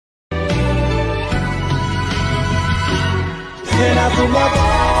I put my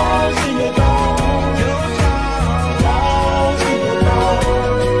balls in your jaw, balls in your jaw.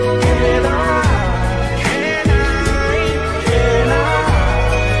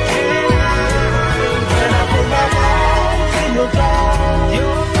 Can I put my balls in your jaw,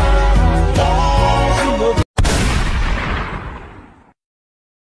 balls in your jaw.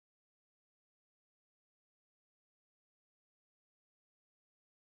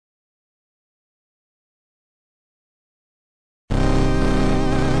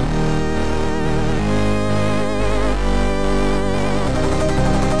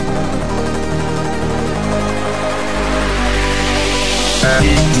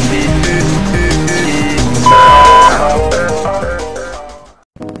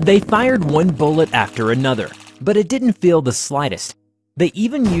 They fired one bullet after another, but it didn't feel the slightest. They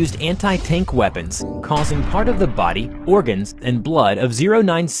even used anti-tank weapons, causing part of the body, organs, and blood of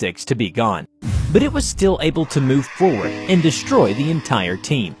 096 to be gone. But it was still able to move forward and destroy the entire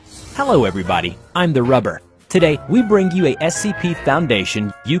team. Hello everybody, I'm the Rubber. Today, we bring you a SCP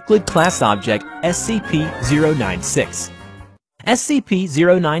Foundation Euclid class object SCP-096.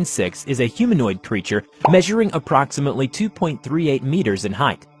 SCP-096 is a humanoid creature measuring approximately 2.38 meters in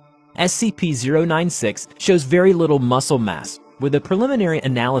height. SCP-096 shows very little muscle mass, with a preliminary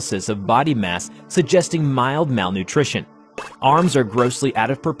analysis of body mass suggesting mild malnutrition. Arms are grossly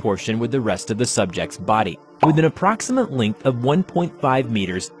out of proportion with the rest of the subject's body, with an approximate length of 1.5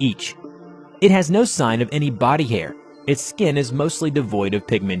 meters each. It has no sign of any body hair, its skin is mostly devoid of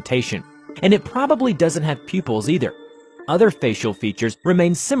pigmentation, and it probably doesn't have pupils either. Other facial features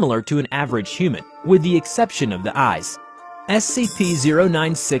remain similar to an average human, with the exception of the eyes.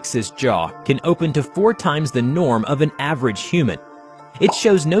 SCP-096's jaw can open to 4 times the norm of an average human. It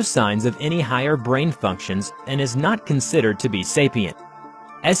shows no signs of any higher brain functions and is not considered to be sapient.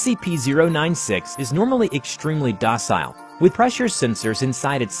 SCP-096 is normally extremely docile, with pressure sensors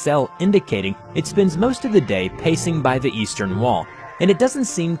inside its cell indicating it spends most of the day pacing by the eastern wall, and it doesn't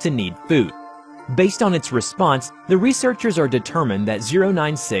seem to need food. Based on its response, the researchers are determined that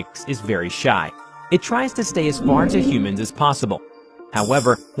 096 is very shy. It tries to stay as far to humans as possible.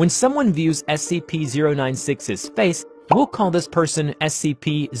 However, when someone views SCP-096's face, we'll call this person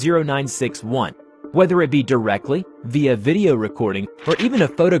SCP-096-1. Whether it be directly, via video recording, or even a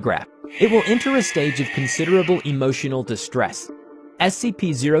photograph, it will enter a stage of considerable emotional distress.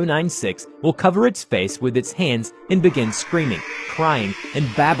 SCP-096 will cover its face with its hands and begin screaming, crying,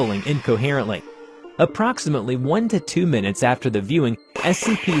 and babbling incoherently. Approximately 1 to 2 minutes after the viewing,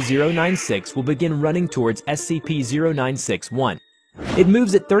 SCP-096 will begin running towards SCP-096-1. It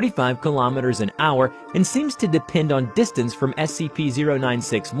moves at 35 kilometers an hour and seems to depend on distance from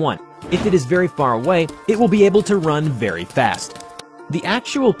SCP-096-1. If it is very far away, it will be able to run very fast. The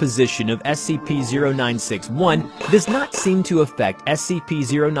actual position of SCP-096-1 does not seem to affect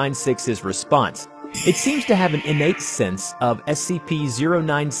SCP-096's response. It seems to have an innate sense of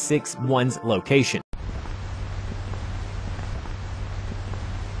SCP-096-1's location.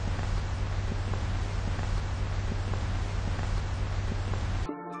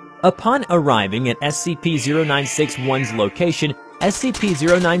 Upon arriving at SCP-096-1's location,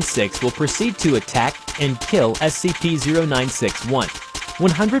 SCP-096 will proceed to attack and kill SCP-096-1.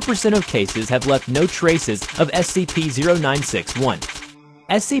 100% of cases have left no traces of SCP-096-1.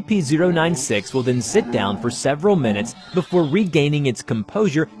 SCP-096 will then sit down for several minutes before regaining its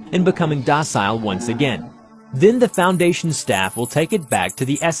composure and becoming docile once again. Then the Foundation staff will take it back to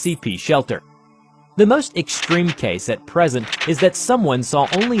the SCP shelter. The most extreme case at present is that someone saw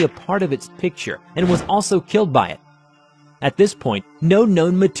only a part of its picture and was also killed by it. At this point, no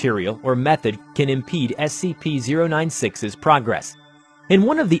known material or method can impede SCP-096's progress. In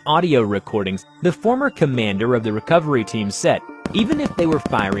one of the audio recordings, the former commander of the recovery team said, even if they were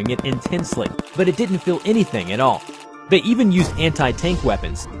firing it intensely, but it didn't feel anything at all. They even used anti-tank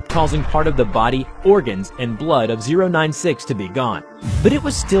weapons, causing part of the body, organs, and blood of 096 to be gone. But it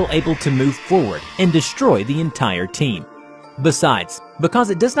was still able to move forward and destroy the entire team. Besides, because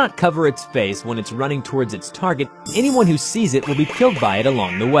it does not cover its face when it's running towards its target, anyone who sees it will be killed by it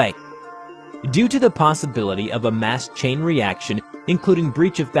along the way. Due to the possibility of a mass chain reaction, including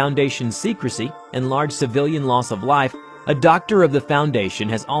breach of Foundation secrecy and large civilian loss of life, a doctor of the Foundation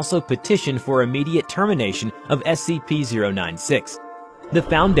has also petitioned for immediate termination of SCP-096. The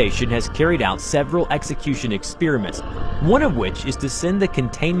Foundation has carried out several execution experiments, one of which is to send the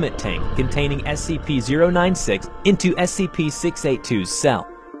containment tank containing SCP-096 into SCP-682's cell.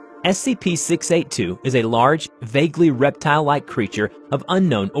 SCP-682 is a large, vaguely reptile-like creature of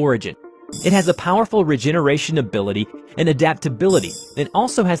unknown origin. It has a powerful regeneration ability and adaptability, and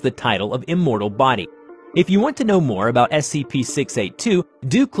also has the title of Immortal Body. If you want to know more about SCP-682,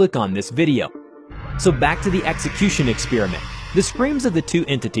 do click on this video. So back to the execution experiment. The screams of the two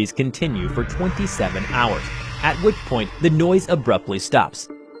entities continue for 27 hours, at which point the noise abruptly stops.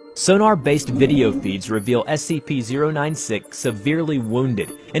 Sonar-based video feeds reveal SCP-096 severely wounded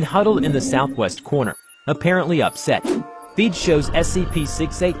and huddled in the southwest corner, apparently upset. Feed shows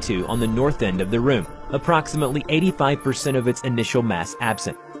SCP-682 on the north end of the room, approximately 85% of its initial mass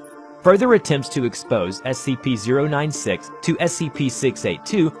absent. Further attempts to expose SCP-096 to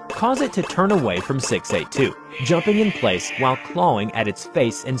SCP-682 cause it to turn away from 682, jumping in place while clawing at its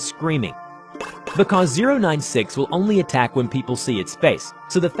face and screaming. Because 096 will only attack when people see its face,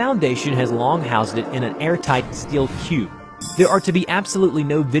 so the Foundation has long housed it in an airtight steel cube. There are to be absolutely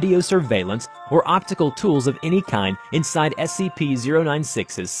no video surveillance or optical tools of any kind inside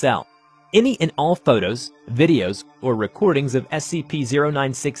SCP-096's cell. Any and all photos, videos, or recordings of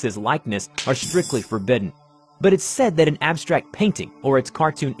SCP-096's likeness are strictly forbidden. But it's said that an abstract painting or its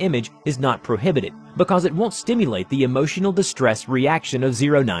cartoon image is not prohibited because it won't stimulate the emotional distress reaction of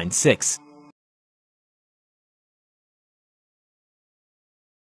 096.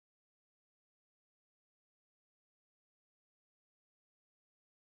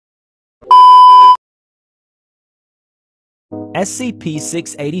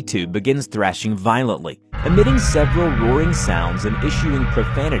 SCP-682 begins thrashing violently, emitting several roaring sounds and issuing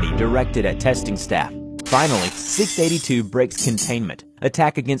profanity directed at testing staff. Finally, 682 breaks containment,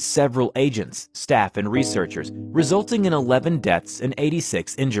 attack against several agents, staff, and researchers, resulting in 11 deaths and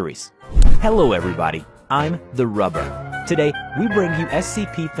 86 injuries. Hello everybody, I'm the Rubber. Today, we bring you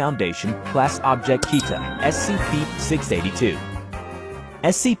SCP Foundation Class Object Kita, SCP-682.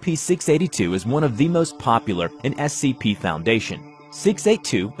 SCP-682 is one of the most popular in SCP Foundation.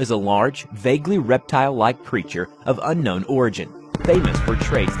 682 is a large, vaguely reptile-like creature of unknown origin, famous for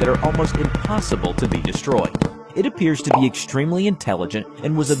traits that are almost impossible to be destroyed. It appears to be extremely intelligent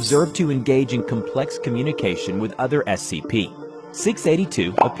and was observed to engage in complex communication with other SCP.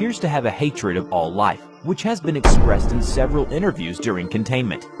 682 appears to have a hatred of all life, which has been expressed in several interviews during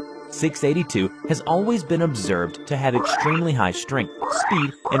containment. 682 has always been observed to have extremely high strength,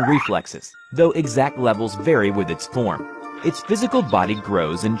 speed, and reflexes, though exact levels vary with its form. Its physical body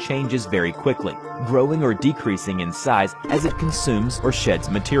grows and changes very quickly, growing or decreasing in size as it consumes or sheds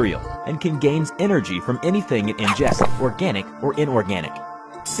material, and can gain energy from anything it ingests, organic or inorganic.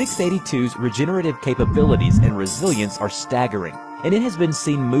 682's regenerative capabilities and resilience are staggering, and it has been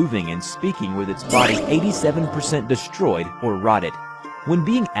seen moving and speaking with its body 87% destroyed or rotted. When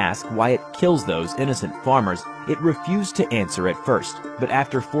being asked why it kills those innocent farmers, it refused to answer at first, but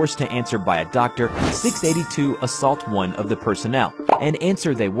after forced to answer by a doctor, 682 assaults one of the personnel, and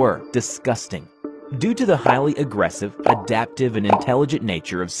answer they were disgusting. Due to the highly aggressive, adaptive, and intelligent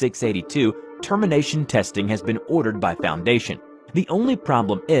nature of 682, termination testing has been ordered by Foundation. The only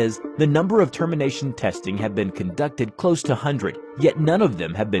problem is, the number of termination testing have been conducted close to 100, yet none of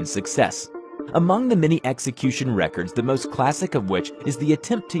them have been success. Among the many execution records, the most classic of which is the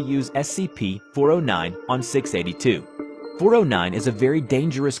attempt to use SCP-409 on 682. 409 is a very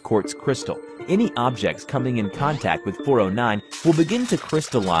dangerous quartz crystal. Any objects coming in contact with 409 will begin to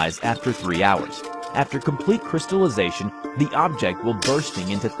crystallize after 3 hours. After complete crystallization, the object will bursting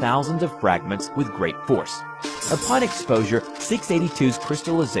into thousands of fragments with great force. Upon exposure, 682's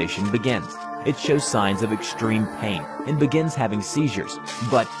crystallization begins. It shows signs of extreme pain and begins having seizures,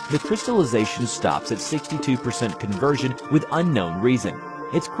 but the crystallization stops at 62% conversion with unknown reason.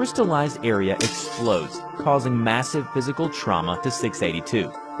 Its crystallized area explodes, causing massive physical trauma to 682.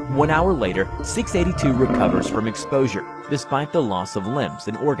 1 hour later, 682 recovers from exposure, despite the loss of limbs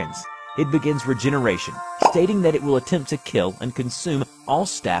and organs. It begins regeneration, stating that it will attempt to kill and consume all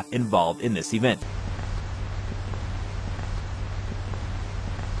staff involved in this event.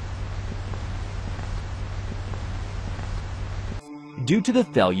 Due to the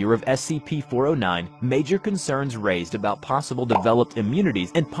failure of SCP-409, major concerns raised about possible developed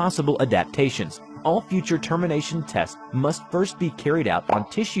immunities and possible adaptations. All future termination tests must first be carried out on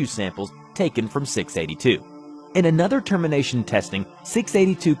tissue samples taken from 682. In another termination testing,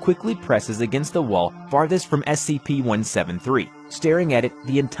 682 quickly presses against the wall farthest from SCP-173, staring at it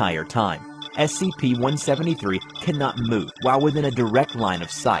the entire time. SCP-173 cannot move while within a direct line of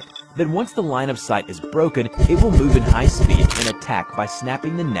sight. Then once the line of sight is broken, it will move in high speed and attack by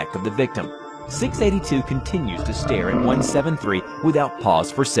snapping the neck of the victim. 682 continues to stare at 173 without pause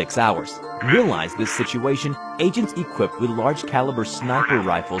for 6 hours. Realize this situation, agents equipped with large caliber sniper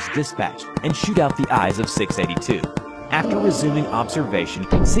rifles dispatched and shoot out the eyes of 682. After resuming observation,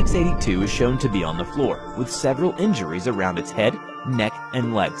 682 is shown to be on the floor, with several injuries around its head, neck,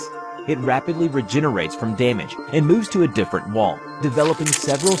 and legs. it rapidly regenerates from damage and moves to a different wall, developing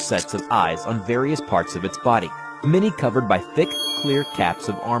several sets of eyes on various parts of its body, many covered by thick, clear caps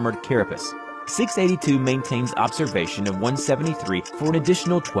of armored carapace. 682 maintains observation of 173 for an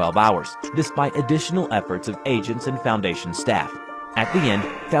additional 12 hours, despite additional efforts of agents and Foundation staff. At the end,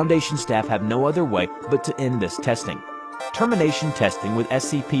 Foundation staff have no other way but to end this testing. Termination testing with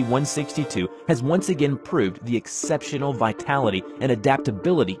SCP-162 has once again proved the exceptional vitality and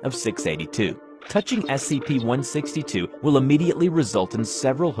adaptability of 682. Touching SCP-162 will immediately result in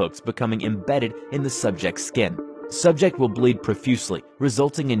several hooks becoming embedded in the subject's skin. Subject will bleed profusely,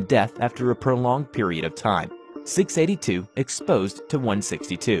 resulting in death after a prolonged period of time. 682 exposed to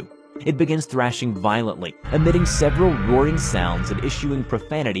 162. It begins thrashing violently, emitting several roaring sounds and issuing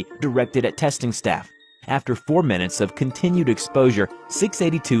profanity directed at testing staff. After 4 minutes of continued exposure,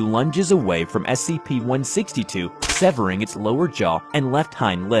 682 lunges away from SCP-162, severing its lower jaw and left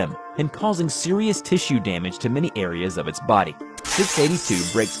hind limb, and causing serious tissue damage to many areas of its body.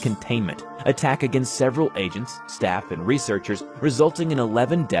 682 breaks containment, attack against several agents, staff, and researchers, resulting in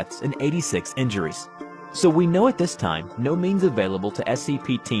 11 deaths and 86 injuries. So we know at this time no means available to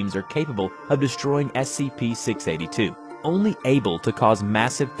SCP teams are capable of destroying SCP-682, only able to cause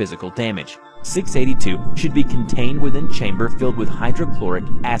massive physical damage. 682 should be contained within chamber filled with hydrochloric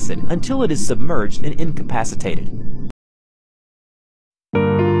acid until it is submerged and incapacitated.